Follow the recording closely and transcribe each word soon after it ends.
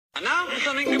And now for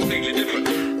something completely different.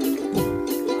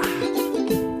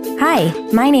 Hi,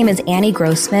 my name is Annie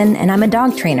Grossman, and I'm a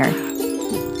dog trainer.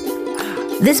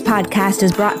 This podcast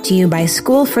is brought to you by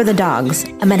School for the Dogs,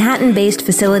 a Manhattan-based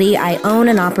facility I own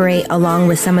and operate along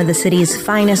with some of the city's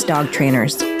finest dog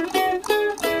trainers.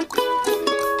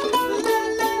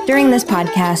 During this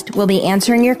podcast, we'll be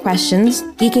answering your questions,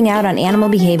 geeking out on animal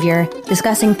behavior,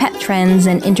 discussing pet trends,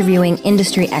 and interviewing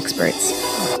industry experts.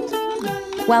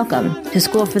 Welcome to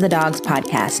School for the Dogs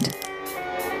podcast.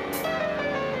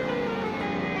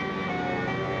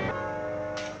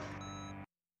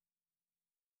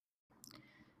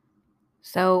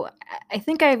 So I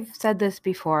think I've said this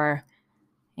before,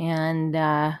 and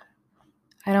I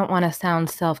don't want to sound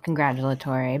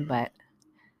self-congratulatory, but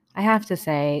I have to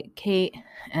say, Kate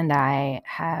and I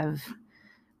have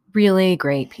really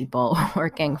great people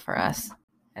working for us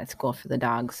at School for the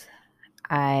Dogs.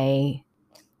 I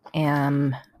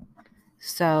am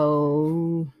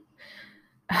so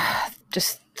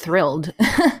just thrilled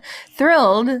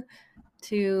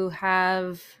to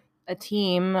have a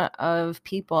team of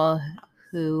people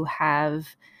who have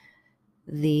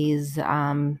these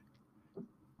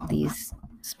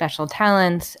special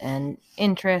talents and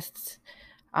interests.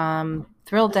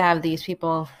 Thrilled to have these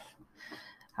people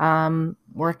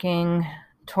working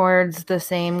towards the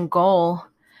same goal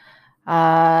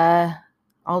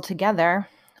all together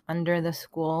under the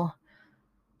School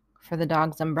for the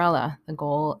Dogs umbrella, the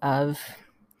goal of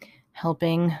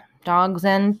helping dogs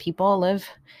and people live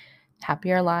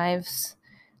happier lives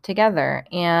together.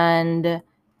 And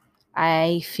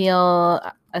I feel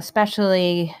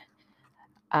especially,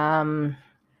 I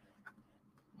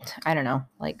don't know,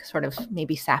 like sort of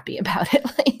maybe sappy about it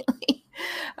lately.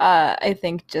 I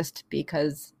think just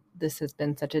because this has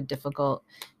been such a difficult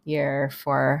year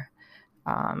for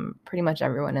pretty much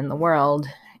everyone in the world.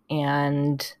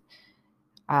 And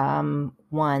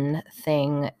one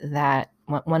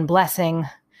blessing,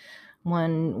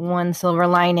 one silver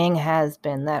lining has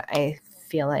been that I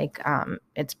feel like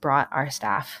it's brought our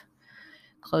staff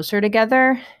closer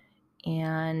together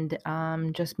and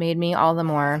just made me all the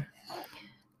more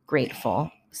grateful.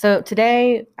 So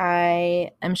today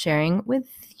I am sharing with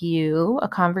you a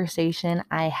conversation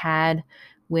I had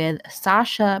with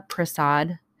Sasha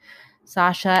Prasad.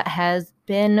 Sasha has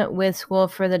been with School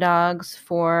for the Dogs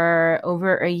for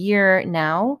over a year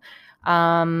now,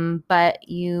 but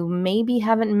you maybe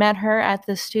haven't met her at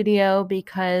the studio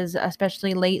because,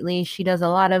 especially lately, she does a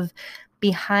lot of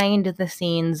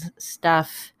behind-the-scenes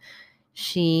stuff.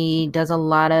 She does a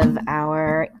lot of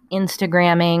our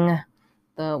Instagramming,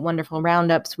 the wonderful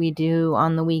roundups we do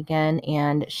on the weekend,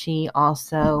 and she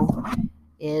also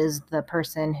is the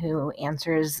person who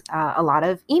answers a lot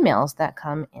of emails that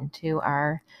come into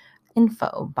our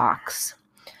info box.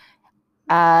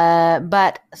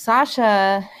 But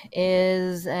Sasha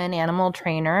is an animal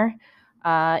trainer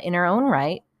in her own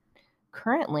right,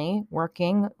 currently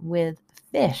working with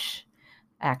fish,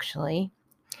 actually.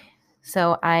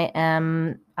 So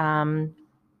I'm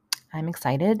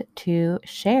excited to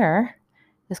share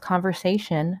this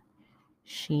conversation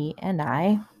she and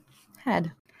I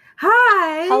had.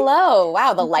 Hi. Hello.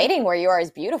 Wow, the lighting where you are is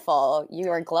beautiful.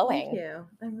 You are glowing. Thank you.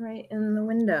 I'm right in the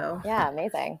window. Yeah,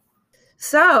 amazing.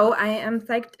 So I am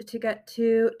psyched to get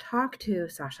to talk to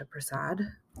Sasha Prasad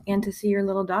and to see your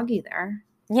little doggy there.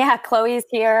 Yeah, Chloe's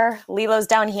here. Lilo's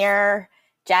down here.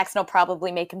 Jackson will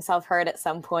probably make himself heard at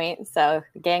some point. So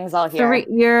the gang's all here.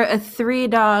 You're a three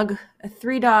dog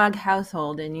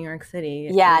household in New York City.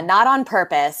 Yeah, not on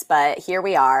purpose, but here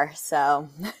we are. So.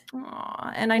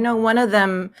 Aww. And I know one of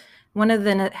them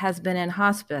has been in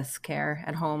hospice care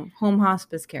at home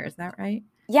hospice care. Is that right?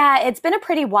 Yeah, it's been a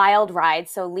pretty wild ride.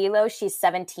 So Lilo, she's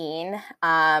 17.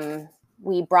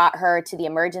 We brought her to the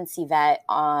emergency vet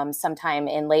sometime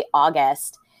in late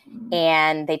August,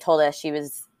 and they told us she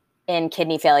was in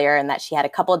kidney failure and that she had a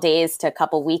couple days to a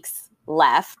couple weeks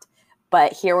left.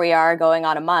 But here we are going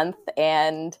on a month,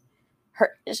 and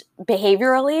her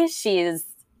behaviorally, she's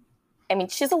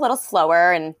a little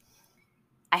slower, and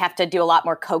I have to do a lot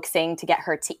more coaxing to get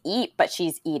her to eat, but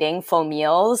she's eating full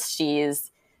meals.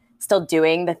 She's still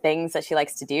doing the things that she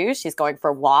likes to do. She's going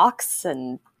for walks.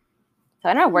 And so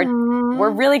I don't know,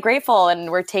 we're really grateful, and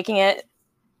we're taking it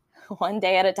one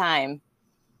day at a time.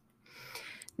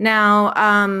 Now,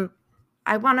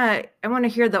 I want to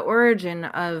hear the origin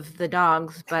of the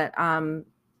dogs, but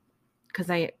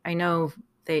because I know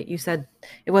you said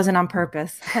it wasn't on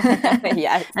purpose.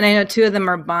 Yes. And I know two of them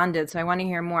are bonded, so I want to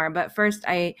hear more. But first,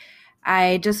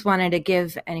 I just wanted to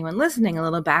give anyone listening a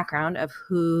little background of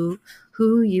who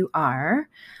you are.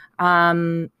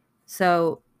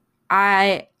 So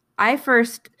I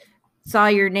first saw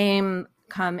your name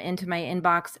come into my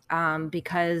inbox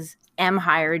because M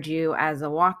hired you as a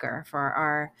walker for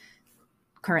our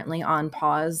currently on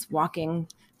pause walking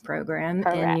program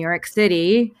in New York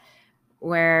City,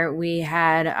 where we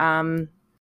had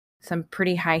some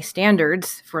pretty high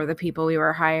standards for the people we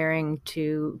were hiring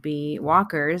to be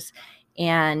walkers.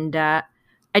 And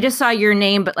I just saw your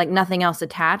name, but like nothing else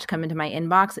attached, come into my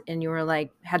inbox, and you were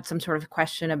like, had some sort of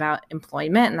question about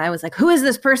employment, and I was like, "Who is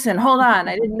this person? Hold on,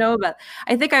 I didn't know about."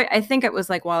 I think it was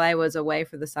like while I was away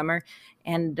for the summer,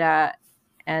 and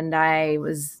I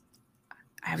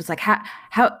was like,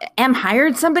 "How M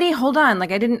hired somebody? Hold on,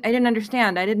 like I didn't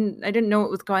understand. I didn't know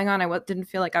what was going on. Didn't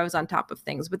feel like I was on top of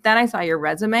things." But then I saw your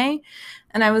resume,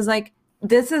 and I was like,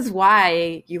 "This is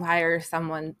why you hire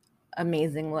someone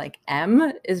amazing like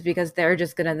M, is because they're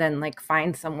just gonna then like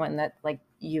find someone that like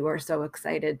you are so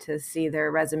excited to see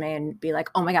their resume and be like,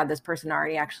 oh my god, this person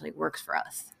already actually works for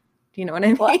us." Do you know what I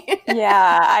mean? Well,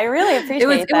 yeah, I really appreciate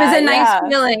it that. Was a nice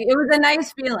feeling. It was a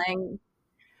nice feeling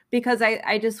because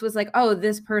I just was like, oh,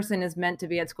 this person is meant to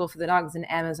be at School for the Dogs, and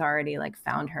M has already like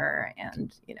found her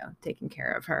and, you know, taken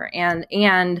care of her.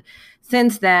 And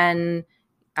since then,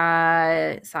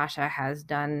 Sasha has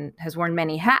worn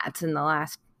many hats in the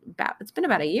last it's been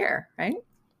about a year, right?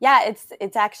 Yeah,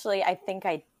 it's actually, I think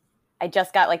I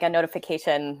just got like a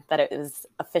notification that it was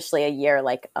officially a year,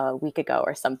 like a week ago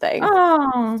or something.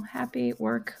 Oh, happy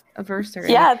work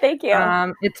anniversary! Yeah, thank you.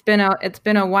 It's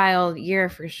been a wild year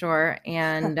for sure,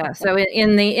 and so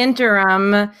in the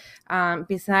interim,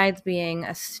 besides being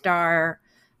a star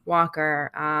walker,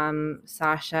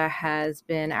 Sasha has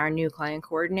been our new client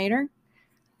coordinator.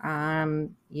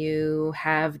 You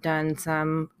have done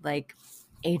some like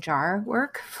HR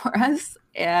work for us,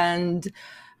 and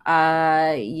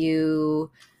you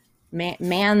man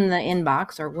the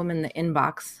inbox or woman the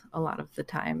inbox a lot of the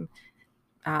time,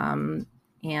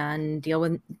 and deal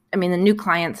with, I mean, the new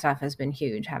client stuff has been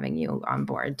huge, having you on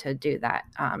board to do that,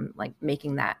 like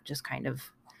making that just kind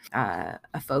of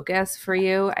a focus for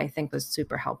you, I think was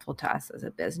super helpful to us as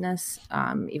a business,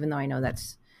 even though I know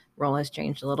that's role has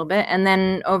changed a little bit. And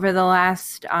then over the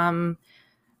last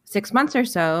 6 months or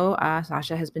so,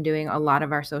 Sasha has been doing a lot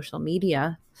of our social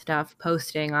media stuff,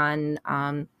 posting on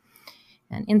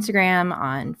Instagram,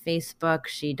 on Facebook.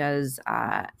 She does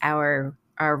our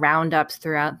roundups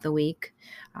throughout the week.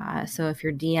 So if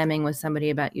you're DMing with somebody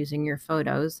about using your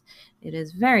photos, it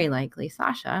is very likely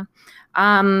Sasha.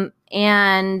 So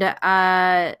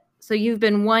you've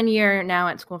been 1 year now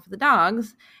at School for the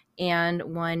Dogs, and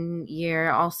 1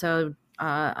 year also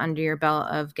under your belt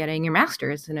of getting your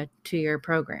master's in a 2-year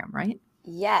program, right?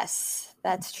 Yes,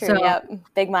 that's true. So, yep,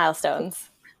 big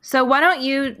milestones. So why don't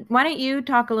you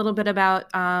talk a little bit about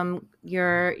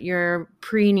your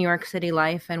pre-New York City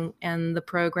life and the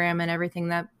program and everything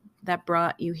that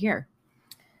brought you here?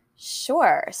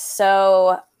 Sure.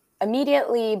 So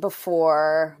immediately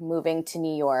before moving to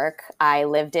New York, I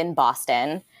lived in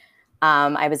Boston.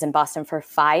 I was in Boston for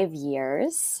 5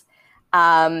 years.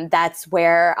 That's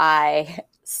where I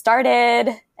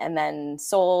started and then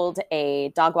sold a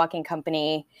dog walking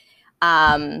company.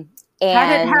 And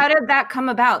how did that come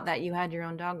about, that you had your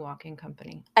own dog walking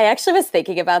company? I actually was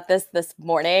thinking about this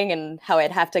morning and how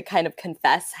I'd have to kind of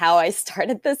confess how I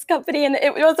started this company. And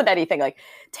it wasn't anything like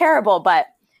terrible, but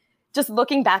just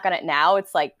looking back on it now,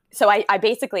 it's like, so I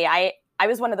basically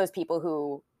was one of those people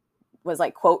who was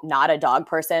like, quote, not a dog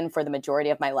person for the majority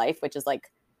of my life, which is like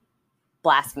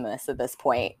blasphemous at this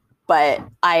point. But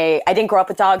I didn't grow up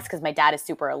with dogs because my dad is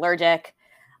super allergic.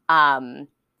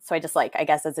 So I just like, I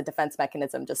guess as a defense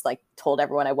mechanism, just like told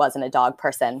everyone I wasn't a dog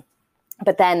person.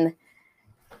 But then,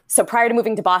 so prior to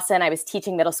moving to Boston, I was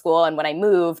teaching middle school. And when I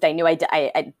moved, I knew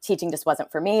teaching just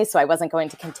wasn't for me. So I wasn't going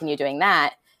to continue doing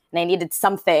that. And I needed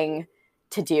something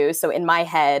to do. So in my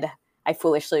head, I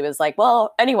foolishly was like,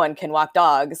 well, anyone can walk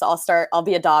dogs. I'll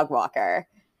be a dog walker.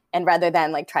 And rather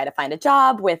than like try to find a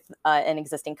job with an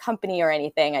existing company or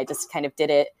anything, I just kind of did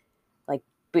it, like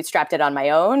bootstrapped it on my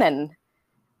own. And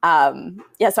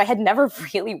so I had never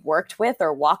really worked with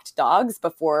or walked dogs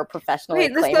before professionally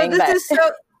claiming that.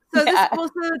 So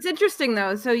it's interesting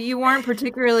though. So you weren't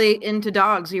particularly into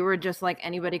dogs. You were just like,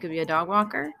 anybody could be a dog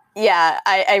walker. Yeah,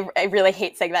 I really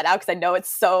hate saying that out because I know it's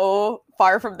so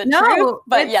far from the truth.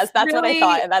 But yes, that's really what I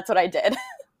thought, and that's what I did.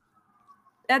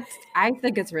 I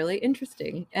think it's really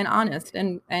interesting and honest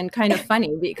and kind of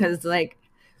funny because, like,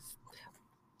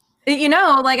 you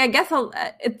know, like, I guess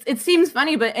it seems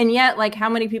funny, but and yet, like, how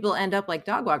many people end up like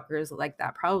dog walkers like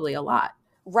that? Probably a lot.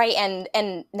 Right.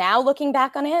 And now looking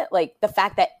back on it, like the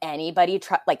fact that anybody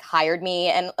hired me,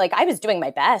 and like I was doing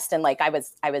my best, and like I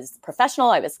was professional,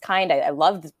 I was kind, I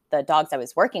loved the dogs I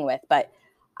was working with, but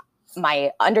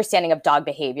my understanding of dog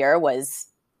behavior was,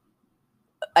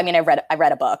 I mean, I read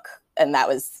a book, and that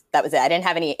was it. I didn't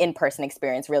have any in-person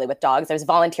experience really with dogs. I was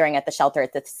volunteering at the shelter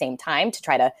at the same time to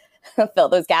try to fill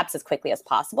those gaps as quickly as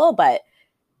possible. But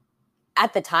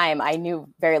at the time, I knew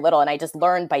very little, and I just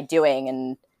learned by doing.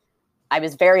 And I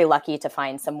was very lucky to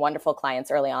find some wonderful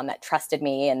clients early on that trusted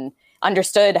me and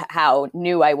understood how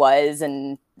new I was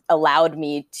and allowed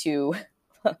me to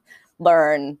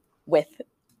learn with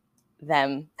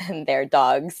them and their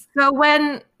dogs. So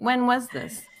when was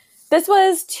this? This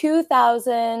was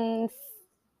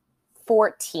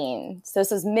 2014. So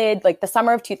this was the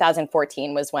summer of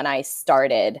 2014 was when I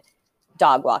started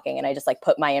dog walking, and I just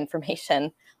put my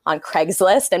information on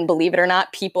Craigslist, and believe it or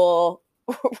not, people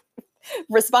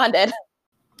responded.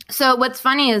 So what's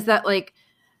funny is that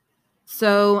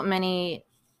so many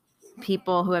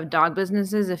people who have dog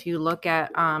businesses, if you look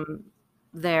at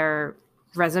their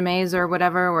resumes or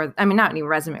whatever, or I mean, not any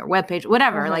resume or webpage,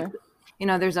 whatever,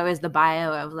 there's always the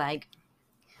bio of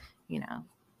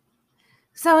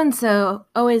so-and-so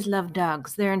always loved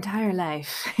dogs their entire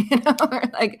life, or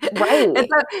right.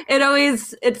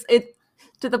 It's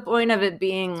to the point of it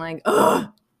being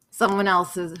someone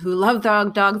else who loved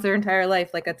dogs their entire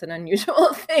life. It's an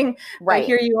unusual thing. Right. But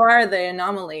here you are, the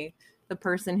anomaly, the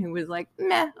person who was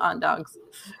meh on dogs.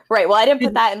 Right. Well, I didn't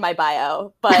put that in my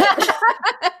bio, but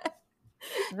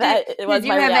it was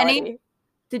my reality.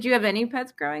 Did you have any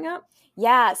pets growing up?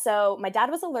 Yeah. So my dad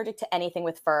was allergic to anything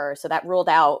with fur, so that ruled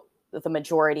out the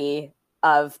majority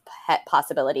of pet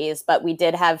possibilities. But we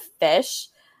did have fish.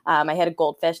 I had a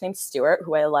goldfish named Stuart,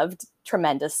 who I loved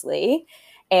tremendously.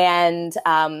 And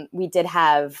we did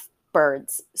have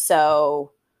birds.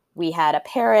 So we had a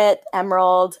parrot,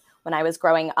 Emerald, when I was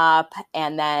growing up.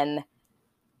 And then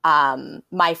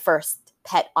my first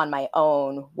pet on my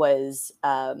own was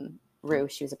Rue.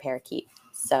 She was a parakeet.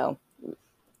 So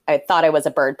I thought I was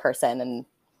a bird person,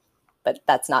 but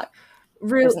that's not.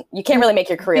 Rue, you can't really make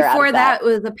your career out of that.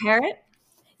 Before that was a parrot?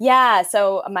 Yeah.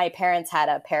 So my parents had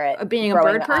a parrot. Being a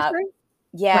bird person? Up.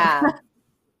 Yeah.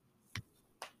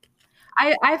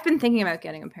 I've been thinking about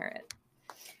getting a parrot.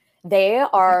 They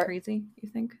are crazy, you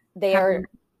think? They are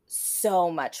so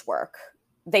much work.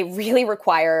 They really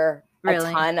require a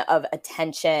ton of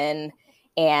attention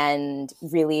and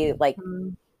really they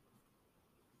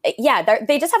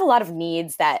just have a lot of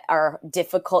needs that are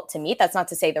difficult to meet. That's not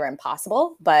to say they're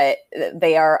impossible, but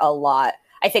they are a lot.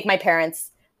 I think my parents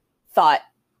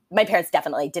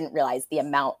definitely didn't realize the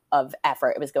amount of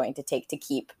effort it was going to take to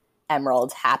keep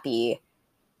Emerald happy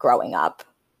growing up.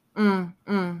 And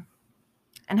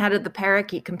how did the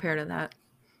parakeet compare to that?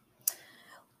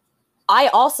 I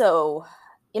also,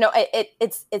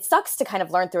 it sucks to kind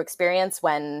of learn through experience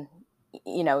when,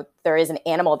 there is an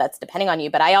animal that's depending on you.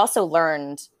 But I also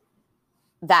learned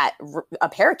that a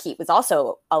parakeet was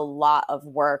also a lot of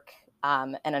work.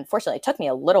 And unfortunately, it took me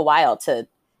a little while to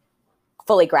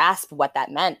fully grasp what that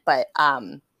meant. But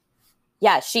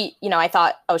she, I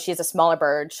thought, she's a smaller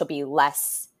bird. She'll be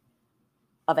less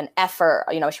of an effort.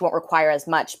 She won't require as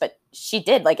much. But she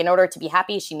did. In order to be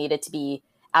happy, she needed to be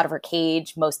out of her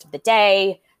cage most of the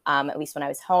day, at least when I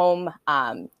was home.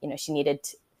 She needed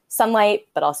sunlight,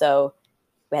 but also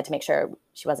we had to make sure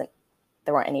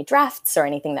there weren't any drafts or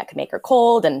anything that could make her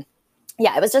cold. And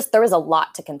yeah, there was a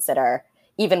lot to consider,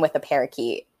 even with a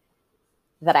parakeet,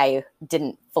 that I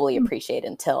didn't fully appreciate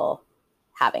until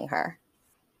having her.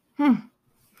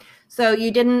 So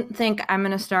you didn't think I'm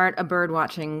going to start a bird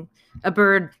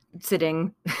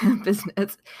sitting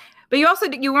business, but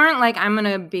you weren't I'm going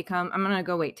to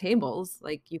go wait tables.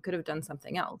 You could have done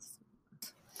something else.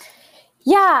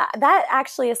 Yeah, that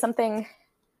actually is something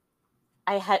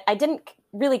I didn't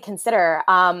really consider.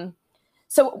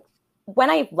 So when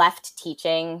I left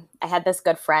teaching, I had this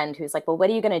good friend who's like, well, what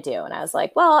are you going to do? And I was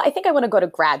like, well, I think I want to go to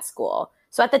grad school.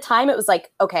 So at the time it was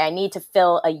okay, I need to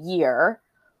fill a year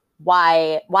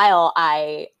while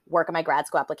I work on my grad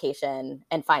school application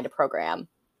and find a program.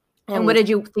 And what did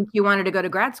you think you wanted to go to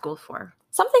grad school for?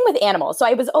 Something with animals. So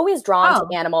I was always drawn to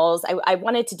animals. I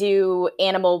wanted to do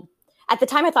at the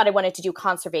time I thought I wanted to do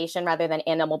conservation rather than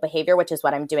animal behavior, which is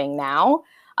what I'm doing now.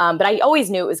 But I always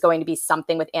knew it was going to be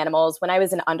something with animals. When I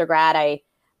was an undergrad, I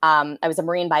was a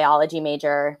marine biology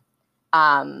major.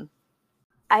 I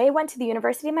went to the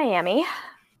University of Miami.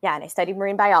 Yeah, and I studied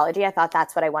marine biology. I thought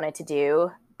that's what I wanted to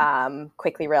do.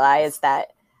 Quickly realized that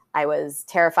I was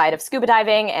terrified of scuba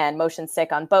diving and motion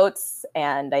sick on boats,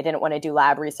 and I didn't want to do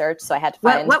lab research, so I had to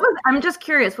find. I'm just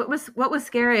curious. What was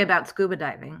scary about scuba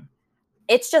diving?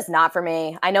 It's just not for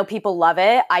me. I know people love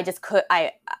it. I just could.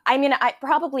 I mean, I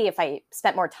probably if I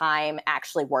spent more time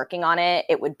actually working on it,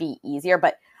 it would be easier.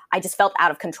 But I just felt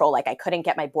out of control. Like I couldn't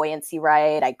get my buoyancy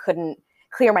right. I couldn't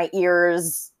clear my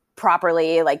ears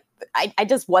properly. Like I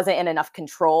just wasn't in enough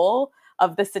control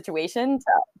of the situation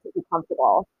to be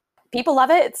comfortable. People love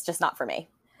it. It's just not for me.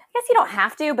 I guess you don't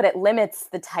have to, but it limits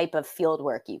the type of field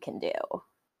work you can do.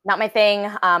 Not my thing.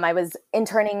 I was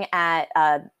interning at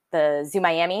the Zoo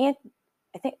Miami.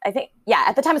 I think, yeah,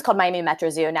 at the time it's called Miami Metro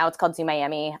Zoo. Now it's called Zoo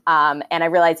Miami. And I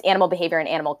realized animal behavior and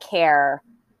animal care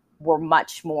were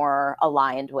much more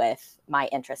aligned with my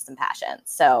interests and passions.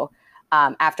 So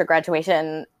after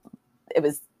graduation, it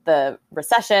was the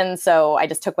recession. So I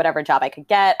just took whatever job I could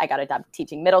get. I got a job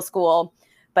teaching middle school,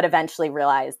 but eventually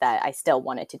realized that I still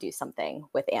wanted to do something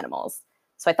with animals.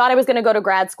 So I thought I was going to go to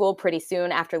grad school pretty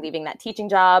soon after leaving that teaching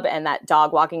job, and that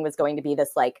dog walking was going to be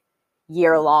this like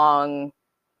year-long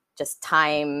just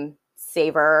time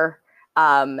saver.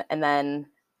 And then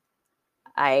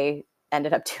I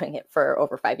ended up doing it for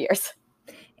over 5 years.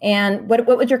 And what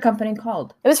was your company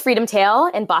called? It was Freedom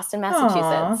Tail in Boston,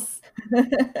 Massachusetts.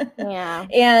 Yeah.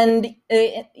 And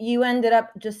you ended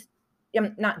up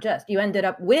you ended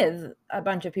up with a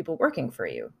bunch of people working for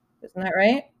you. Isn't that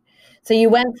right? So you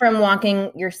went from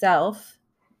walking yourself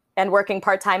and working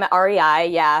part-time at REI.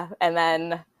 Yeah. And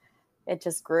then it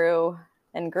just grew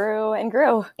and grew and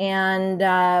grew. And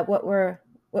what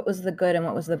was the good and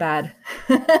what was the bad?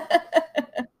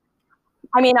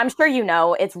 I mean, I'm sure you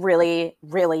know, it's really,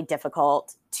 really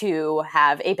difficult to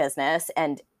have a business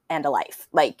and a life.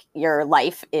 Like your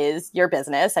life is your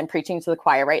business. I'm preaching to the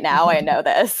choir right now. I know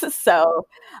this. So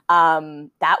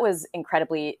that was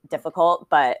incredibly difficult,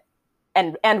 but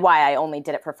and why I only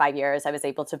did it for 5 years. I was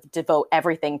able to devote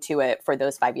everything to it for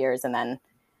those 5 years. And then,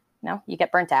 you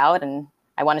get burnt out, and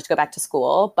I wanted to go back to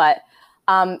school, but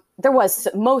it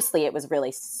was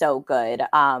really so good.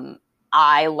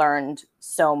 I learned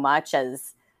so much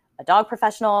as a dog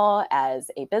professional, as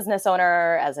a business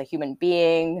owner, as a human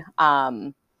being.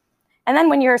 And then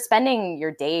when you're spending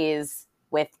your days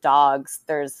with dogs,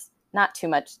 there's not too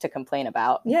much to complain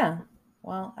about. Yeah.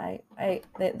 Well,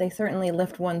 they certainly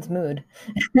lift one's mood.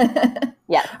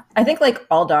 Yeah. I think like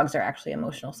all dogs are actually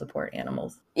emotional support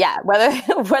animals. Yeah.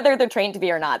 Whether they're trained to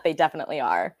be or not, they definitely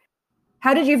are.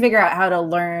 How did you figure out how to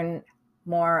learn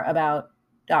more about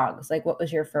dogs? Like, what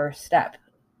was your first step?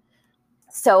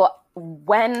 So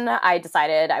when I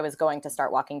decided I was going to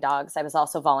start walking dogs, I was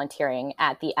also volunteering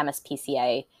at the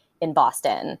MSPCA in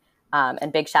Boston.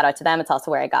 And big shout out to them. It's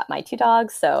also where I got my 2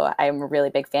 dogs. So I'm a really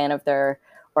big fan of their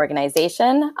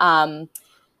organization.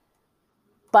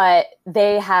 But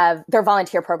they have their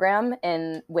volunteer program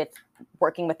with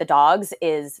working with the dogs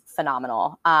is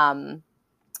phenomenal.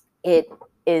 It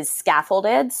is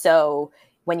scaffolded. So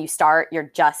when you start,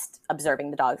 you're just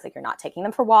observing the dogs. Like you're not taking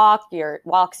them for walks, you're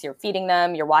feeding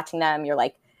them, you're watching them, you're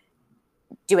like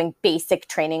doing basic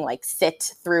training, like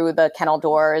sit through the kennel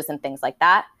doors and things like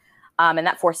that. And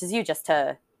that forces you just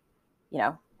to,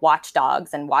 watch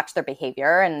dogs and watch their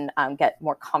behavior and get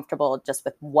more comfortable just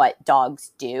with what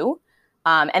dogs do.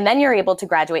 And then you're able to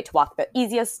graduate to walk the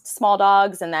easiest small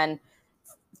dogs. And then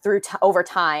over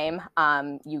time,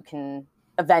 you can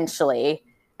eventually,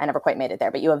 I never quite made it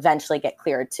there, but you eventually get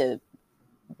cleared to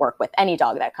work with any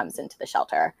dog that comes into the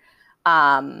shelter.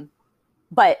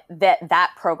 But that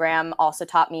program also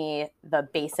taught me the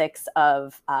basics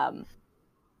of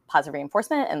positive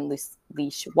reinforcement and loose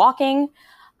leash walking.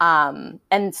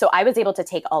 And so I was able to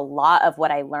take a lot of what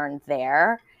I learned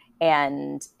there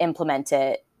and implement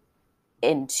it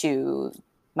into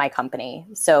my company.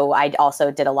 So I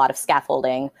also did a lot of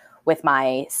scaffolding with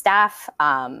my staff,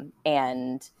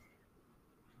 and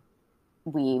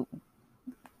we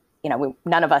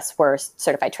none of us were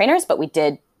certified trainers, but we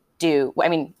did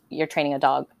you're training a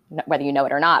dog, whether you know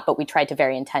it or not, but we tried to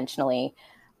very intentionally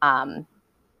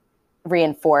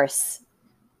reinforce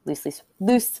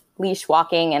loose leash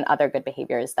walking and other good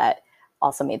behaviors that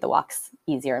also made the walks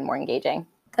easier and more engaging.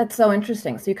 That's so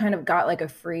interesting. So you kind of got like a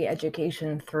free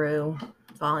education through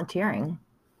volunteering.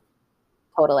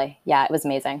 Totally. Yeah, it was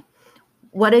amazing.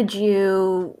 What did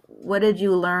you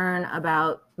learn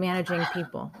about managing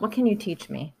people? What can you teach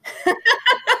me?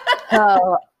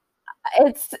 Oh,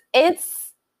 it's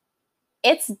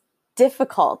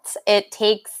difficult. It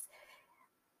takes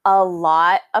a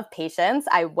lot of patience.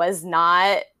 I was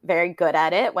not very good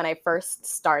at it when I first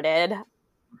started,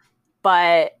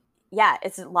 but yeah,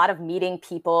 it's a lot of meeting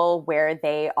people where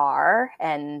they are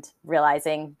and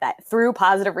realizing that through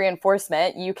positive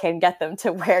reinforcement, you can get them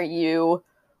to where you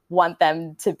want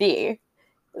them to be.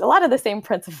 A lot of the same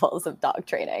principles of dog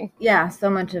training. Yeah, so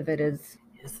much of it is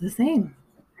the same.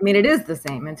 I mean, it is the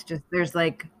same. It's just there's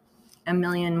like a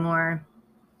million more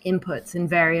inputs and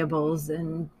variables,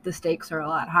 and the stakes are a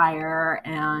lot higher,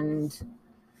 and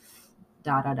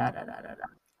da da da da da da da.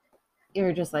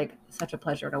 You're just like such a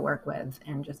pleasure to work with,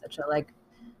 and just such a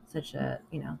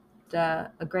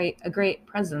a great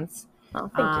presence. Oh,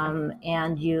 thank you.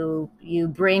 And you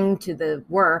bring to the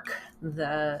work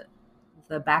the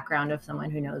background of someone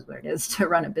who knows what it is to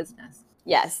run a business.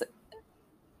 Yes.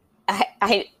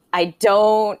 I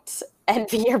don't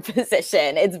envy your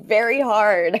position. It's very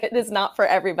hard. It is not for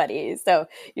everybody. So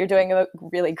you're doing a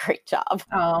really great job.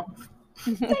 Oh,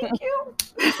 thank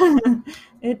you.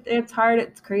 It's hard.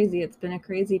 It's crazy. It's been a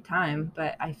crazy time,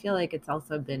 but I feel like it's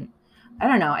also been, I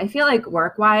don't know. I feel like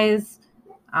work-wise,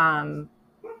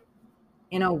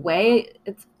 in a way,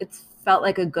 it's felt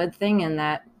like a good thing in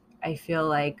that I feel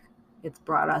like it's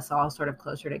brought us all sort of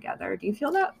closer together. Do you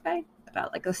feel that way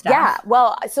about like the staff? Yeah.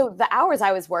 Well, so the hours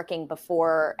I was working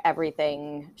before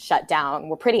everything shut down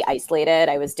were pretty isolated.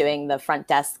 I was doing the front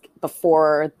desk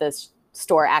before the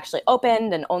store actually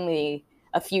opened, and only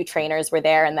a few trainers were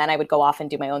there. And then I would go off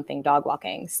and do my own thing, dog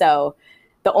walking. So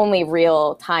the only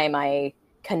real time I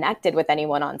connected with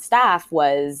anyone on staff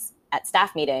was at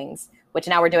staff meetings, which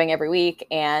now we're doing every week.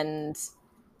 And,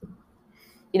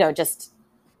 just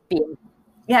being.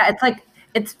 Yeah, it's like,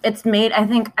 it's made, I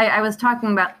think I was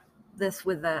talking about this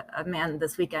with a man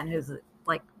this weekend who's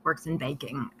like works in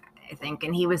banking, I think.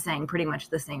 And he was saying pretty much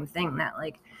the same thing, that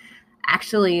like,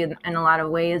 actually in a lot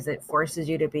of ways, it forces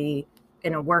you to be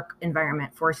in a work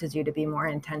environment, forces you to be more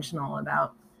intentional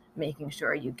about making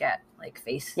sure you get like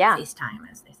face time,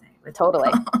 as they say.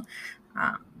 Totally.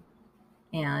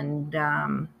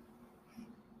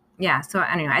 So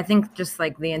anyway, I think just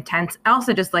like the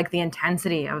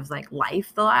intensity of like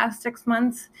life the last 6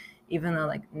 months, even though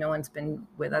like no one's been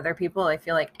with other people, I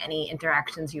feel like any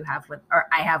interactions you have with, or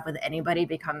I have with anybody,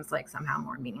 becomes like somehow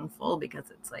more meaningful, because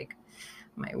it's like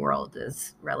my world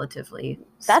is relatively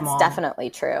That's small. definitely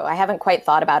true. I haven't quite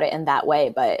thought about it in that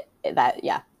way, but that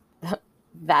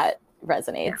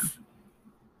resonates. Yeah.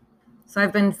 So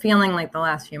I've been feeling like the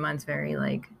last few months very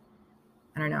like,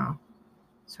 I don't know,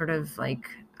 sort of like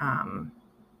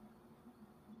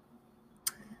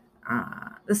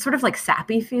this sort of like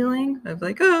sappy feeling of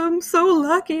like, oh, I'm so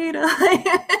lucky to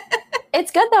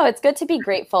It's good though. It's good to be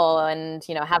grateful and,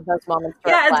 have those moments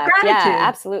to reflect. It's gratitude. Yeah,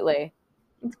 absolutely.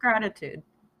 It's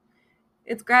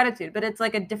gratitude, but it's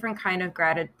like a different kind of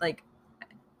gratitude, like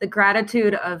the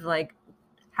gratitude of like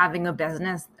having a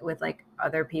business with like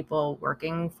other people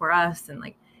working for us, and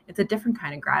like it's a different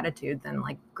kind of gratitude than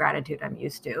like gratitude I'm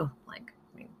used to. Like,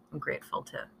 I mean, I'm grateful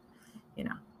to,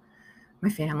 my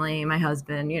family, my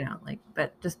husband,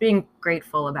 but just being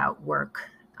grateful about work,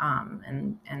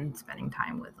 and spending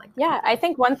time with like. Yeah, I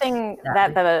think one thing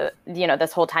that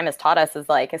this whole time has taught us is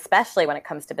like, especially when it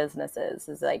comes to businesses,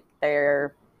 is like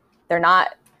they're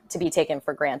not to be taken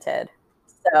for granted.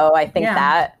 So I think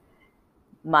that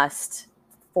must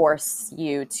force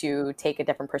you to take a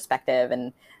different perspective.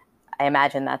 And I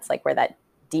imagine that's like where that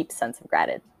deep sense of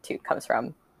gratitude comes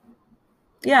from.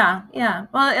 Yeah.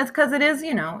 Well, it's because it is,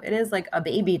 it is like a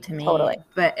baby to me. Totally.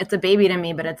 But it's a baby to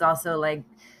me, but it's also like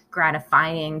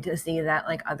gratifying to see that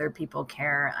like other people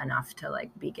care enough to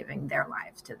like be giving their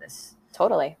lives to this.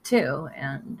 Totally. Too.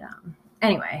 And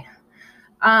anyway,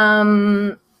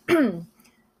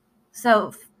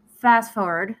 so fast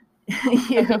forward,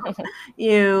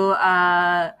 you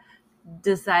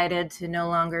decided to no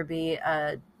longer be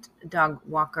a dog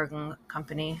walker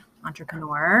company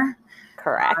entrepreneur.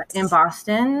 Correct. In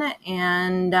Boston,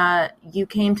 and you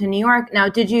came to New York. Now,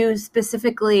 did you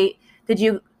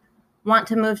want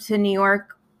to move to New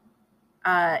York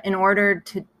in order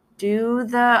to do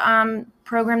the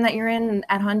program that you're in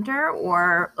at Hunter,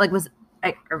 or like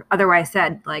or otherwise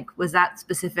said, like, was that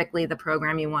specifically the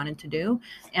program you wanted to do?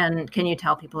 And can you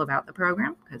tell people about the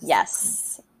program?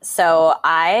 Yes. So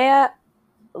I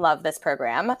love this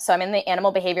program. So I'm in the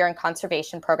Animal Behavior and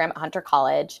Conservation program at Hunter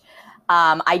College.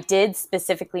 I did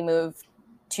specifically move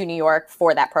to New York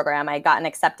for that program. I had gotten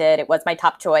accepted. It was my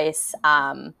top choice.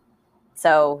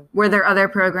 So were there other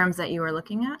programs that you were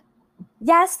looking at?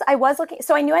 Yes, I was looking.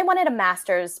 So I knew I wanted a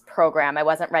master's program. I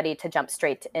wasn't ready to jump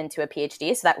straight into a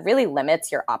PhD. So that really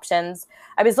limits your options.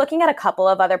 I was looking at a couple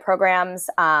of other programs.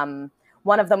 One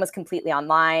of them was completely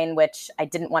online, which I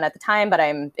didn't want at the time, but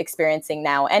I'm experiencing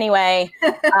now anyway.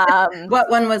 What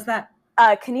one was that?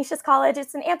 Canisius College.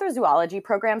 It's an anthrozoology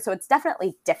program, so it's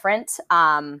definitely different.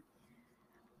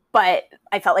 But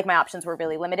I felt like my options were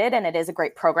really limited, and it is a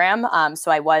great program.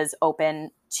 So I was open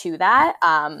to that.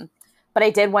 But I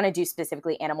did want to do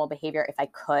specifically animal behavior if I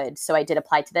could. So I did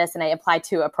apply to this, and I applied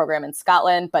to a program in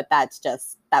Scotland, but that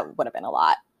would have been a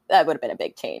lot. that would have been a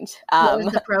big change. What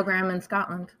was the program in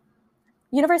Scotland?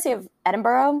 University of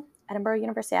Edinburgh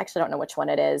University. I actually don't know which one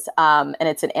it is. And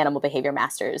it's an animal behavior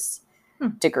master's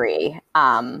degree.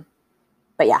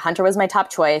 But yeah, Hunter was my top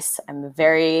choice. I'm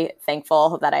very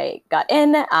thankful that I got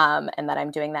in and that I'm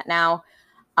doing that now.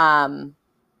 Yeah,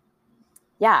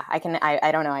 I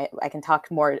don't know. I can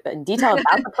talk more in detail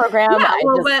about the program. Yeah,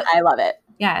 I love it.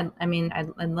 Yeah. I mean,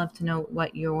 I'd love to know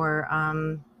what your,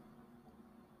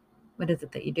 what is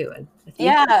it that you do?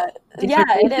 Yeah,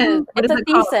 it is. It's a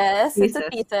thesis. It's a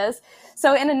thesis.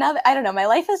 So in another, I don't know, my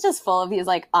life is just full of these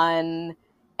like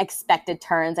unexpected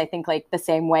turns. I think like the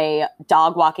same way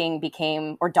dogs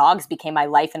became my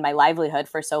life and my livelihood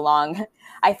for so long.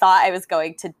 I thought I was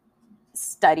going to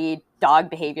study dog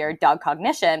behavior, dog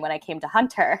cognition when I came to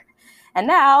Hunter. And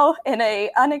now in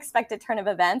a unexpected turn of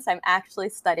events, I'm actually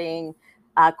studying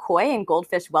koi and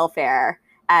goldfish welfare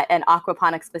at an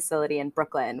aquaponics facility in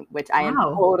Brooklyn, which I am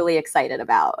totally excited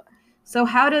about. So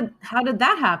how did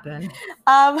that happen?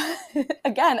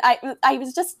 Again, I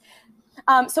was just,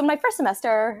 so my first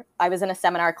semester, I was in a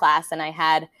seminar class and I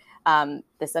had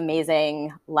this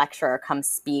amazing lecturer come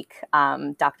speak,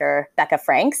 Dr. Becca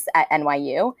Franks at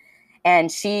NYU.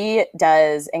 And she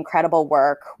does incredible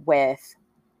work with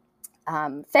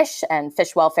fish and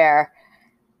fish welfare.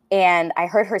 And I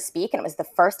heard her speak, and it was the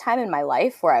first time in my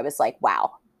life where I was like,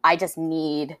 wow, I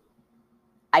need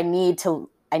to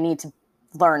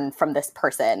learn from this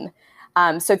person.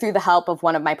 So through the help of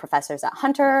one of my professors at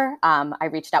Hunter, I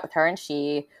reached out with her, and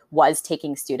she was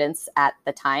taking students at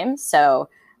the time. So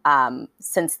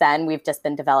since then, we've just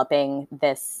been developing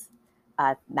this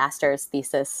master's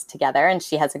thesis together, and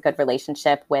she has a good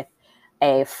relationship with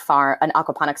an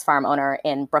aquaponics farm owner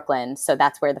in Brooklyn. So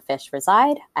that's where the fish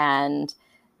reside, and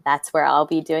that's where I'll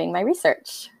be doing my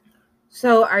research.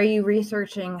 So are you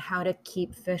researching how to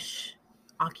keep fish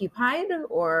occupied,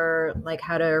 or like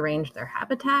how to arrange their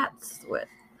habitats?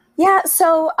 Yeah,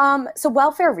 so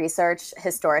welfare research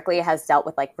historically has dealt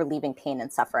with like relieving pain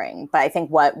and suffering. But I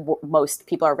think what most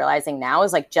people are realizing now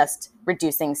is like just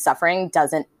reducing suffering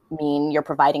doesn't mean you're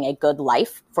providing a good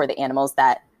life for the animals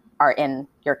that are in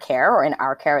your care or in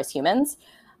our care as humans.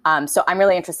 So I'm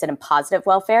really interested in positive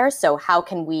welfare. So how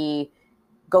can we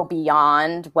go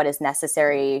beyond what is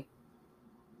necessary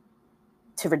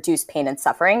to reduce pain and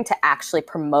suffering to actually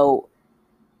promote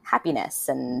happiness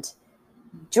and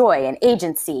joy and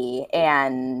agency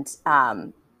and,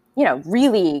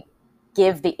 really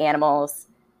give the animals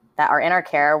that are in our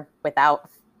care without,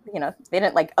 they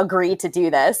didn't like agree to do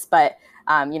this, but,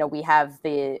 we have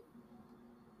the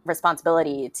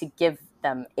responsibility to give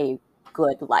them a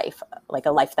good life, like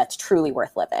a life that's truly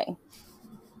worth living.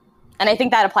 And I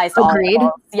think that applies to all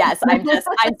animals. Yes,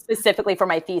 I'm specifically for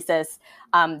my thesis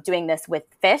doing this with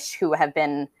fish who have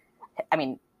been,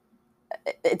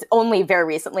 it's only very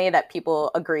recently that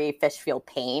people agree fish feel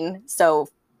pain. So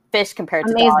fish compared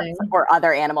to dogs or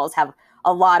other animals have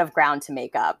a lot of ground to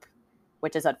make up,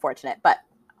 which is unfortunate. But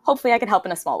hopefully I can help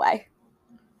in a small way.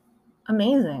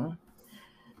 Amazing.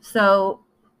 So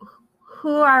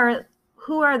who are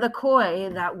the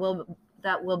koi that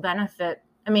will benefit?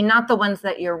 I mean, not the ones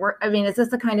that is this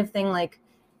the kind of thing like,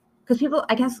 because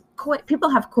people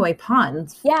have koi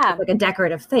ponds. Yeah. It's like a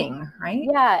decorative thing, right?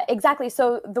 Yeah, exactly.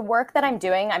 So the work that I'm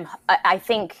doing, I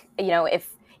think, if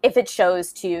it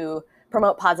shows to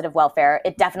promote positive welfare,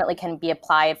 it definitely can be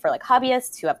applied for like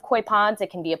hobbyists who have koi ponds.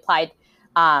 It can be applied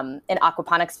in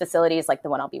aquaponics facilities like the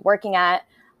one I'll be working at.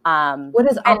 What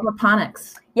is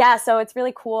aquaponics? Yeah, so it's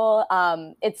really cool.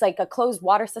 It's like a closed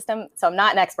water system. So I'm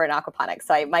not an expert in aquaponics,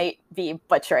 so I might be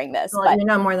butchering this. Well, you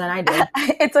know more than I do.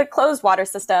 It's a closed water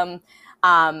system.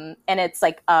 And it's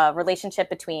like a relationship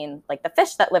between like the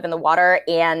fish that live in the water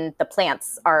and the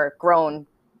plants are grown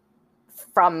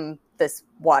from this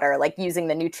water, like using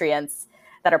the nutrients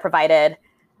that are provided,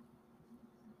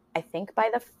 I think,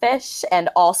 by the fish and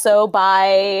also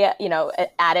by,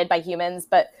 added by humans.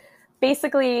 But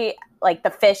basically, like the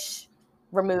fish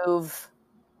remove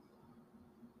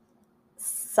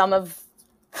some of.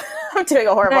 I'm doing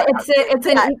a horrible.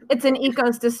 It's an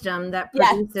ecosystem that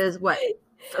produces what?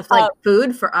 It's like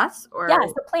food for us, or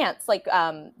the plants like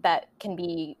that can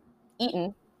be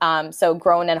eaten. So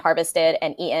grown and harvested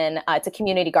and eaten. It's a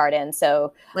community garden.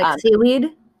 So like seaweed.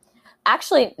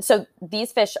 Actually, so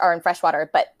these fish are in freshwater,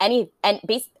 but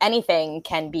anything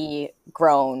can be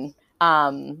grown.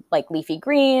 Like leafy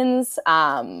greens.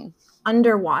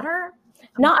 Underwater?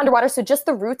 Not underwater. So just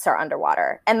the roots are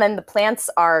underwater. And then the plants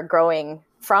are growing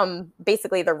from,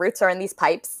 basically the roots are in these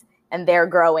pipes and they're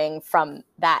growing from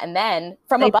that. And then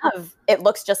from above, it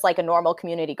looks just like a normal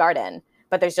community garden,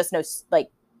 but there's just no,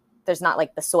 there's not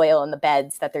like the soil in the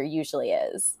beds that there usually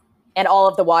is. and all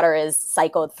of the water is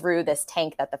cycled through this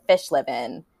tank that the fish live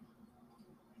in.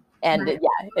 And Right.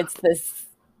 yeah, it's this.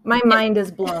 My mind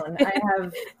is blown.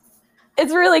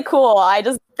 It's really cool.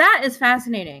 That is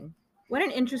fascinating. What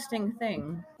an interesting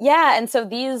thing. Yeah, and so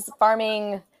these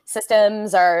farming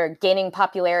systems are gaining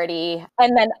popularity,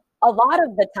 and then a lot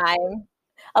of the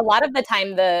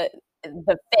time the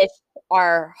fish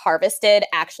are harvested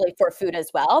actually for food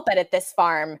as well. But at this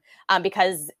farm,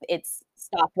 because it's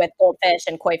stocked with goldfish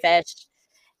and koi fish,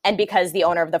 and because the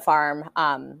owner of the farm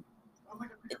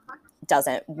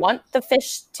doesn't want the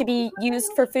fish to be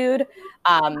used for food,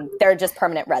 they're just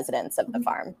permanent residents of the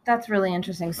farm. That's really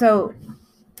interesting. So,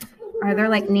 are there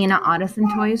like Nina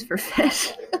Ottison toys for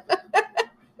fish?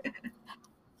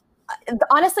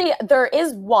 Honestly, there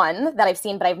is one that I've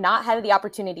seen, but I've not had the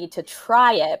opportunity to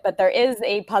try it. But there is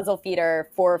a puzzle feeder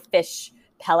for fish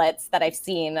pellets that I've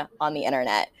seen on the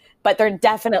internet. But there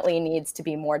definitely needs to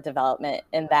be more development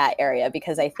in that area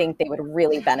because I think they would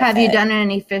really benefit. Have you done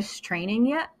any fish training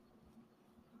yet?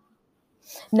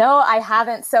 No, I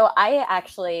haven't. So I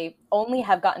actually only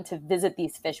have gotten to visit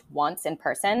these fish once in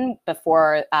person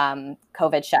before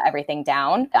COVID shut everything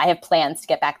down. I have plans to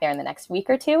get back there in the next week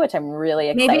or two, which I'm really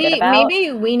excited about.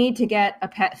 Maybe we need to get a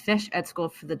pet fish at school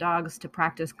for the dogs to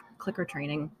practice clicker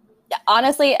training. Yeah,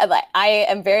 honestly, I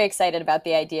am very excited about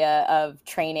the idea of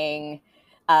training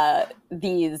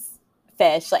these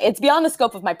fish. Like, it's beyond the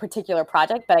scope of my particular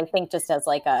project, but I think just as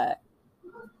like a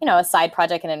side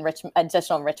project and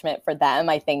additional enrichment for them,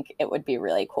 I think it would be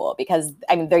really cool because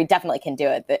I mean, they definitely can do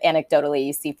it. Anecdotally,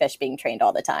 you see fish being trained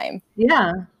all the time.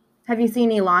 Yeah. Have you seen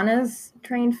Ilana's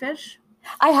trained fish?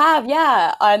 I have,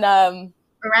 yeah. On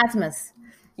Erasmus.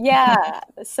 Yeah,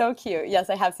 so cute.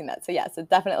 Yes, I have seen that. So yes, it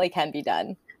definitely can be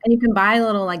done. And you can buy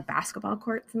little like basketball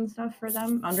courts and stuff for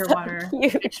them, underwater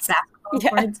fish basketball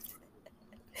courts.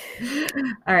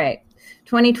 All right,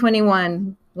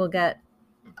 2021, we'll get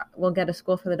a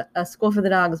school for the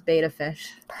dogs beta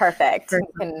fish. Perfect.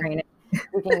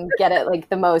 We can get it like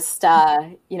the most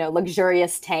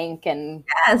luxurious tank and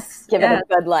give it a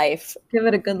good life. Give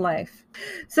it a good life.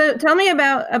 So tell me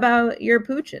about your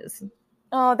pooches.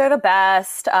 Oh, they're the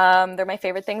best. They're my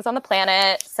favorite things on the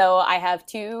planet. So I have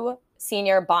 2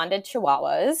 senior bonded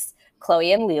Chihuahuas,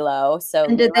 Chloe and Lilo.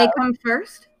 And did they come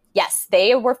first? Yes,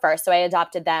 they were first. So I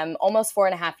adopted them almost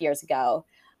 4.5 years ago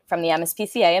from the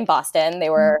MSPCA in Boston. They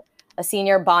were a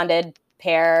senior bonded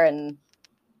pair, and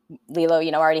Lilo,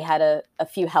 already had a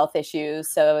few health issues.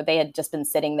 So they had just been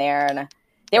sitting there, and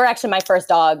they were actually my first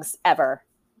dogs ever.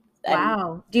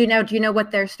 Wow. Do you know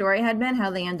what their story had been, how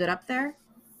they ended up there?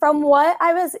 From what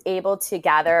I was able to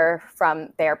gather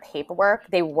from their paperwork,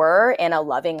 they were in a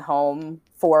loving home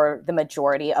for the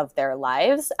majority of their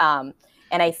lives. And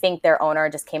I think their owner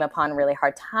just came upon really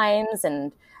hard times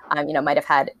and, might have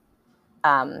had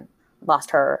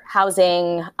lost her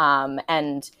housing.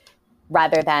 And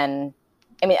rather than,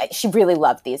 she really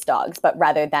loved these dogs, but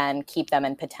rather than keep them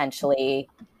and potentially,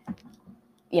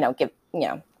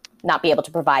 not be able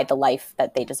to provide the life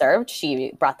that they deserved,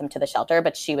 she brought them to the shelter,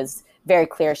 but she was very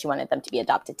clear she wanted them to be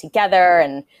adopted together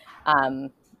and,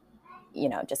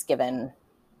 just given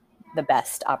the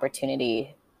best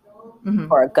opportunity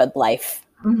for a good life.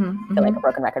 I feel like a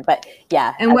broken record, but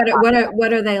yeah. And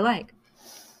what are they like?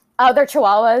 Oh, they're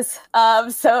Chihuahuas.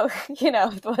 So,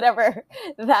 whatever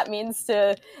that means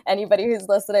to anybody who's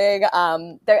listening,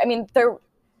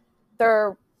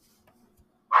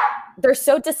 they're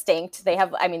so distinct. They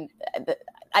have,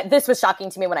 this was shocking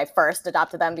to me when I first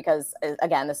adopted them because,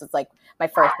 again, this is like my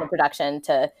first introduction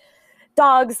to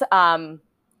dogs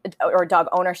or dog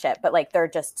ownership. But like they're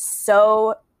just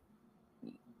so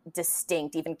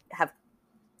distinct. Even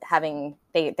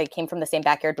they came from the same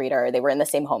backyard breeder. They were in the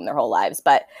same home their whole lives.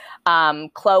 But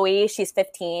Chloe, she's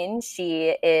 15.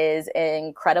 She is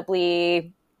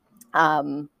incredibly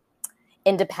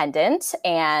independent,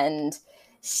 and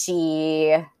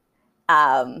she.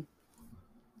 Not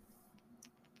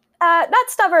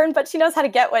stubborn, but she knows how to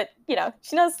get what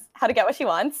she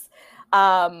wants.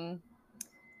 And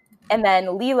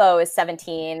then Lilo is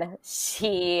 17.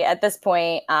 She, at this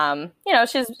point,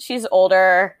 she's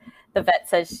older. The vet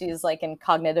says she's like in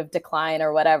cognitive decline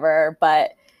or whatever,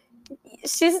 but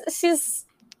so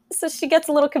she gets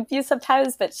a little confused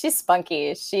sometimes, but she's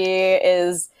spunky. She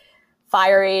is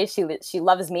fiery. She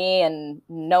loves me and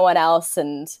no one else.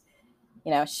 And,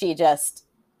 she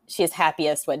is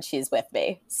happiest when she's with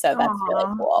me. So that's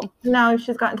really cool. No,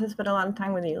 she's gotten to spend a lot of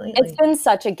time with you lately. It's been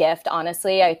such a gift,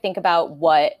 honestly. I think about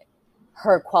what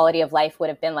her quality of life would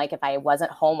have been like if I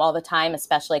wasn't home all the time,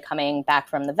 especially coming back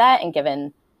from the vet and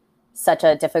given such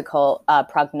a difficult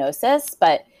prognosis.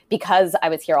 But because I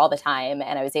was here all the time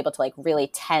and I was able to like really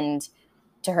tend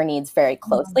to her needs very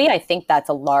closely, I think that's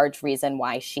a large reason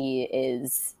why she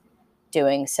is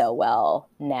doing so well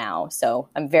now. So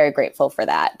I'm very grateful for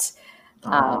that.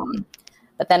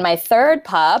 But then my third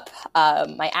pup,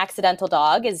 my accidental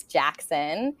dog, is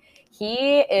Jackson.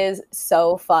 He is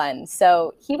so fun.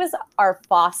 So he was our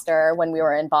foster when we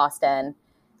were in Boston. And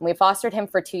we fostered him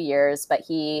for 2 years, but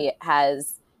he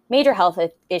has major health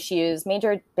issues,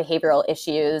 major behavioral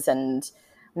issues, and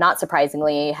not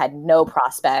surprisingly had no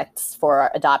prospects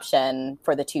for adoption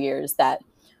for the 2 years that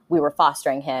we were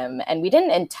fostering him. And we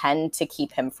didn't intend to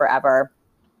keep him forever.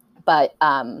 But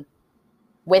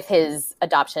with his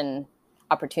adoption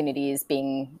opportunities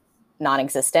being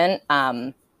non-existent,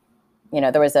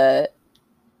 there was a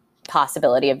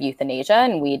possibility of euthanasia,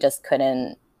 and we just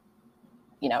couldn't,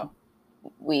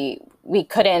 we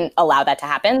couldn't allow that to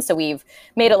happen. So we've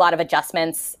made a lot of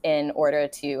adjustments in order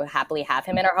to happily have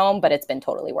him in our home, but it's been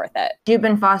totally worth it. You've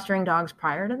been fostering dogs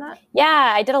prior to that?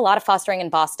 Yeah, I did a lot of fostering in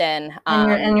Boston.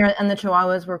 And the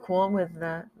Chihuahuas were cool with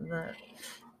the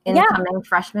incoming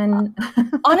freshmen.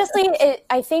 Honestly,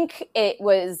 I think it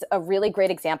was a really great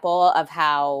example of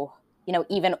how,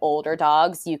 even older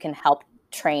dogs, you can help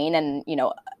train and,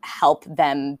 help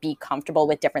them be comfortable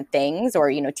with different things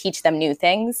or, teach them new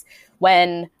things.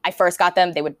 When I first got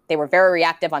them, they were very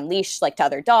reactive on leash, like to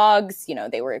other dogs.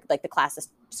 They were like the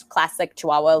classic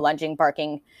Chihuahua, lunging,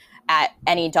 barking at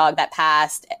any dog that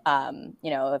passed.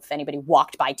 If anybody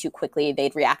walked by too quickly,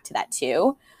 they'd react to that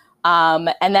too.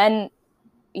 And then,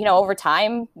 over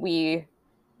time, we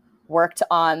worked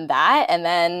on that. And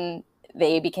then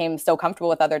they became so comfortable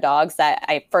with other dogs that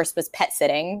I first was pet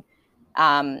sitting.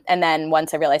 And then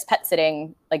once I realized pet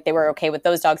sitting, like they were okay with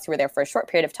those dogs who were there for a short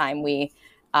period of time, we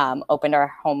opened our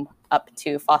home up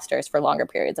to fosters for longer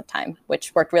periods of time,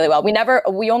 which worked really well.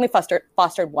 We only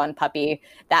fostered one puppy.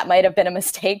 That might have been a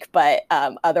mistake, but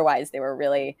otherwise they were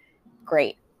really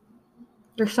great.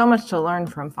 There's so much to learn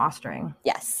from fostering.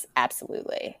 Yes,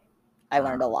 absolutely. I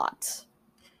learned a lot.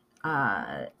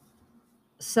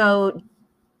 So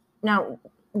now,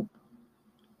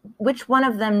 which one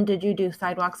of them did you do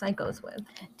Sidewalk Psychos with?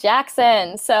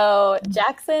 Jackson. So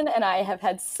Jackson and I have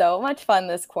had so much fun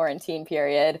this quarantine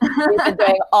period. We've been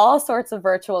doing all sorts of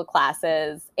virtual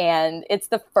classes, and it's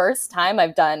the first time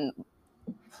I've done,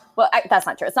 that's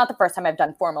not true. It's not the first time I've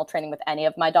done formal training with any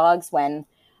of my dogs. When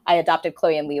I adopted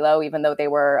Chloe and Lilo, even though they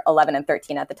were 11 and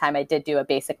 13 at the time, I did do a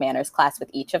basic manners class with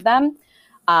each of them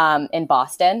in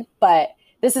Boston. But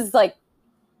this is my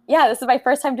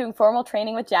first time doing formal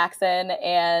training with Jackson,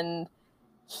 and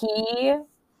he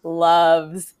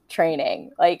loves training.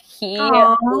 Like he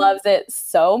loves it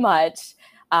so much.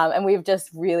 And we've just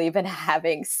really been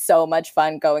having so much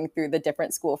fun going through the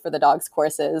different School for the Dogs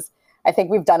courses. I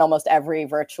think we've done almost every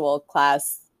virtual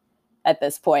class at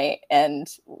this point, and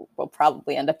we'll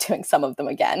probably end up doing some of them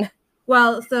again.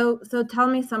 Well, so tell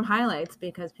me some highlights,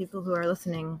 because people who are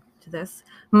listening to this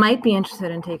might be interested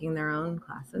in taking their own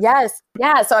classes. Yes.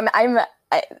 Yeah. So it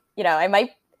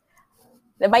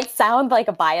might sound like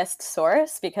a biased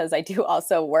source because I do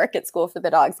also work at School for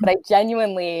the Dogs, but I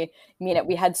genuinely mean it.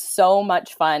 We had so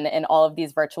much fun in all of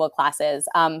these virtual classes.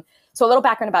 So a little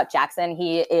background about Jackson.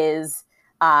 He is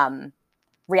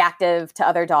reactive to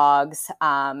other dogs,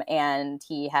 and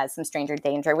he has some stranger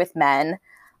danger with men.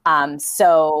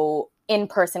 So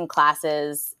in-person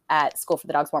classes at School for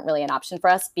the Dogs weren't really an option for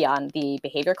us beyond the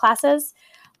behavior classes.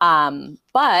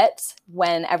 But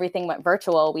when everything went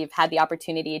virtual, we've had the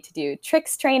opportunity to do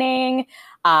tricks training.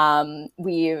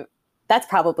 That's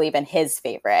probably been his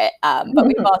favorite. But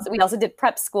we also did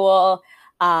prep school,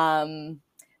 parkour,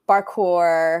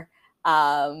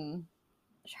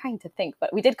 trying to think,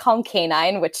 but we did Calm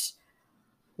Canine, which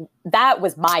that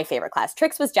was my favorite class.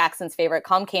 Tricks was Jackson's favorite.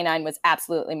 Calm Canine was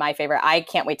absolutely my favorite. I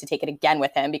can't wait to take it again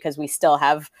with him because we still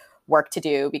have work to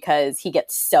do, because he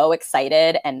gets so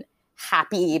excited and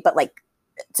happy, but like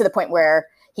to the point where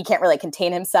he can't really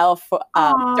contain himself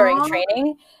during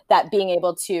training, that being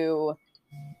able to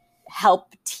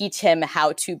help teach him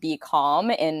how to be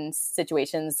calm in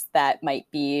situations that might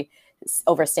be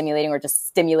overstimulating or just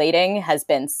stimulating has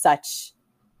been such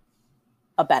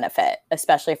a benefit,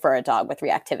 especially for a dog with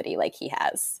reactivity like he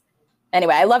has.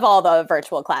 Anyway, I love all the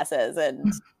virtual classes,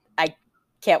 and I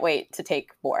can't wait to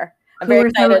take more. I'm very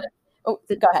excited. Go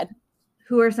ahead.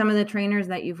 Who are some of the trainers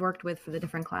that you've worked with for the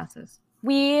different classes?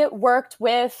 We worked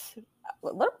with,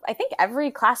 I think every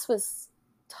class was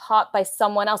taught by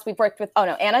someone else. We've worked with,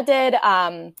 Anna did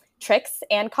Tricks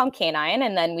and Calm Canine,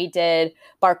 and then we did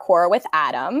parkour with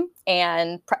Adam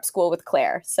and prep school with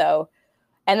Claire. So,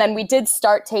 and then we did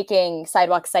start taking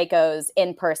Sidewalk Psychos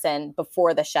in person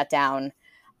before the shutdown.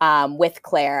 with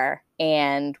Claire,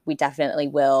 and we definitely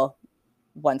will,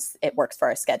 once it works for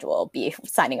our schedule, be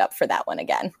signing up for that one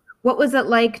again. What was it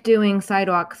like doing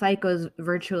Sidewalk Psychos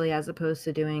virtually as opposed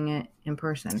to doing it in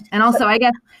person? And also, I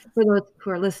guess for those who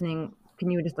are listening,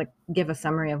 can you just like give a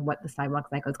summary of what the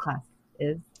Sidewalk Psychos class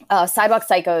is? Sidewalk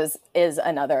Psychos is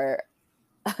another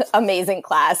amazing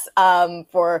class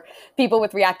for people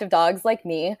with reactive dogs like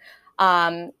me.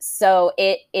 So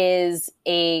it is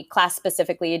a class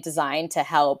specifically designed to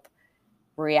help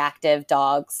reactive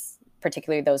dogs,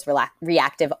 particularly those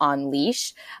reactive on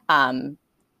leash,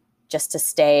 just to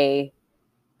stay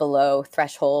below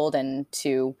threshold and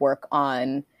to work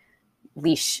on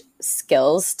leash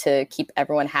skills to keep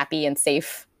everyone happy and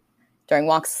safe during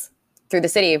walks through the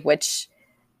city, which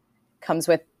comes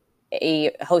with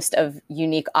a host of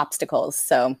unique obstacles.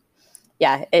 So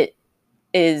yeah, it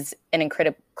is an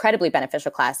incredibly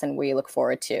beneficial class, and we look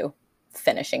forward to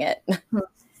finishing it.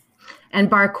 And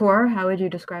parkour, how would you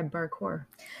describe parkour?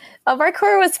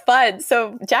 Parkour was fun.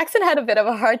 So Jackson had a bit of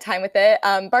a hard time with it.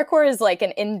 Parkour is like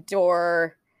an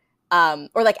indoor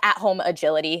or like at-home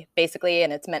agility, basically,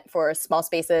 and it's meant for small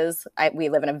spaces. We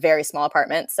live in a very small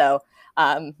apartment, so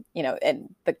and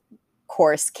the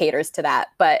course caters to that.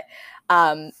 But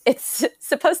it's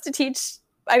supposed to teach.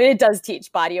 I mean, it does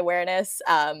teach body awareness.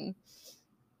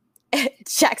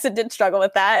 Jackson did struggle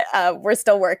with that. We're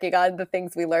still working on the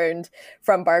things we learned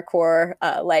from parkour,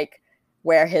 like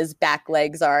where his back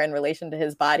legs are in relation to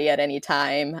his body at any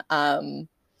time.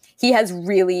 He has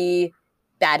really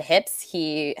bad hips.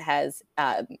 He has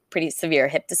pretty severe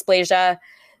hip dysplasia.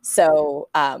 So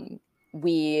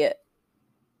we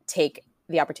take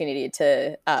the opportunity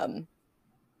to,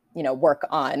 work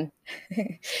on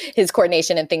his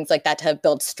coordination and things like that to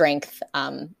build strength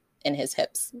in his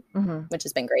hips, which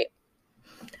has been great.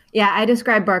 Yeah, I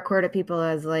describe parkour to people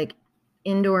as like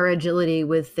indoor agility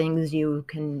with things you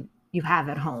have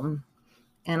at home,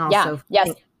 and also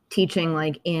teaching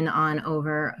like in, on,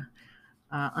 over,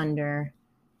 under.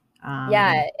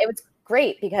 It was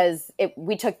great because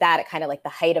we took that at kind of like the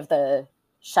height of the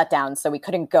shutdown, so we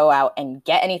couldn't go out and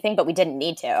get anything, but we didn't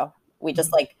need to. We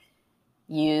just like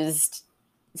used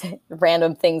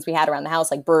random things we had around the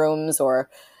house, like brooms or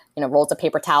rolls of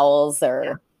paper towels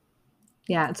or.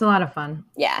 Yeah, it's a lot of fun.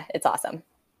 Yeah, it's awesome.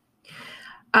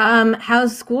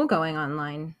 How's school going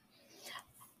online?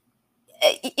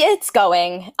 It's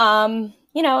going.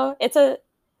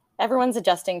 Everyone's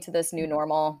adjusting to this new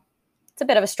normal. It's a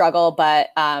bit of a struggle, but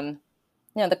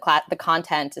the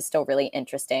content is still really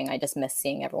interesting. I just miss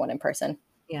seeing everyone in person.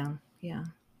 Yeah.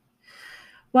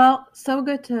 Well, so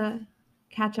good to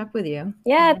catch up with you.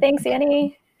 Yeah, thanks,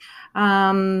 Annie.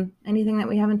 Anything that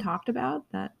we haven't talked about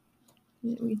that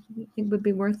we think would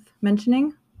be worth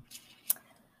mentioning?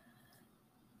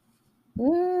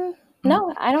 No,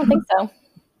 I don't think so.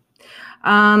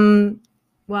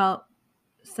 Well,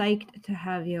 psyched to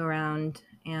have you around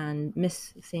and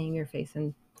miss seeing your face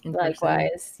in person.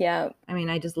 Likewise, yeah. I mean,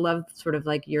 I just love sort of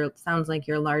like sounds like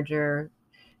your larger,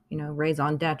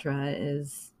 raison d'etre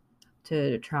is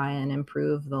to try and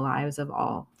improve the lives of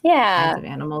all kinds of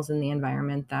animals in the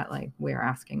environment that like we're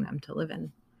asking them to live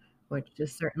in, which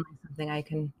is certainly something I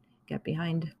can get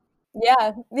behind.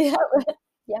 Yeah,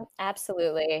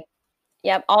 absolutely.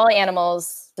 Yep, all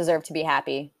animals deserve to be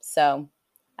happy. So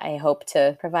I hope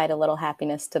to provide a little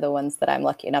happiness to the ones that I'm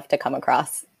lucky enough to come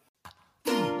across.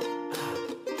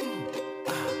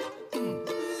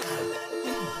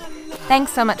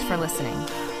 Thanks so much for listening.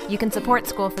 You can support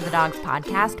School for the Dogs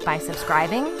podcast by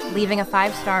subscribing, leaving a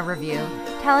 5-star review,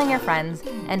 telling your friends,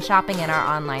 and shopping in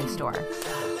our online store.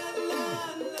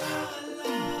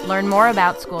 Learn more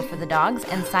about School for the Dogs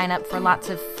and sign up for lots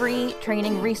of free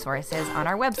training resources on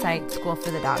our website,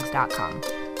 schoolforthedogs.com.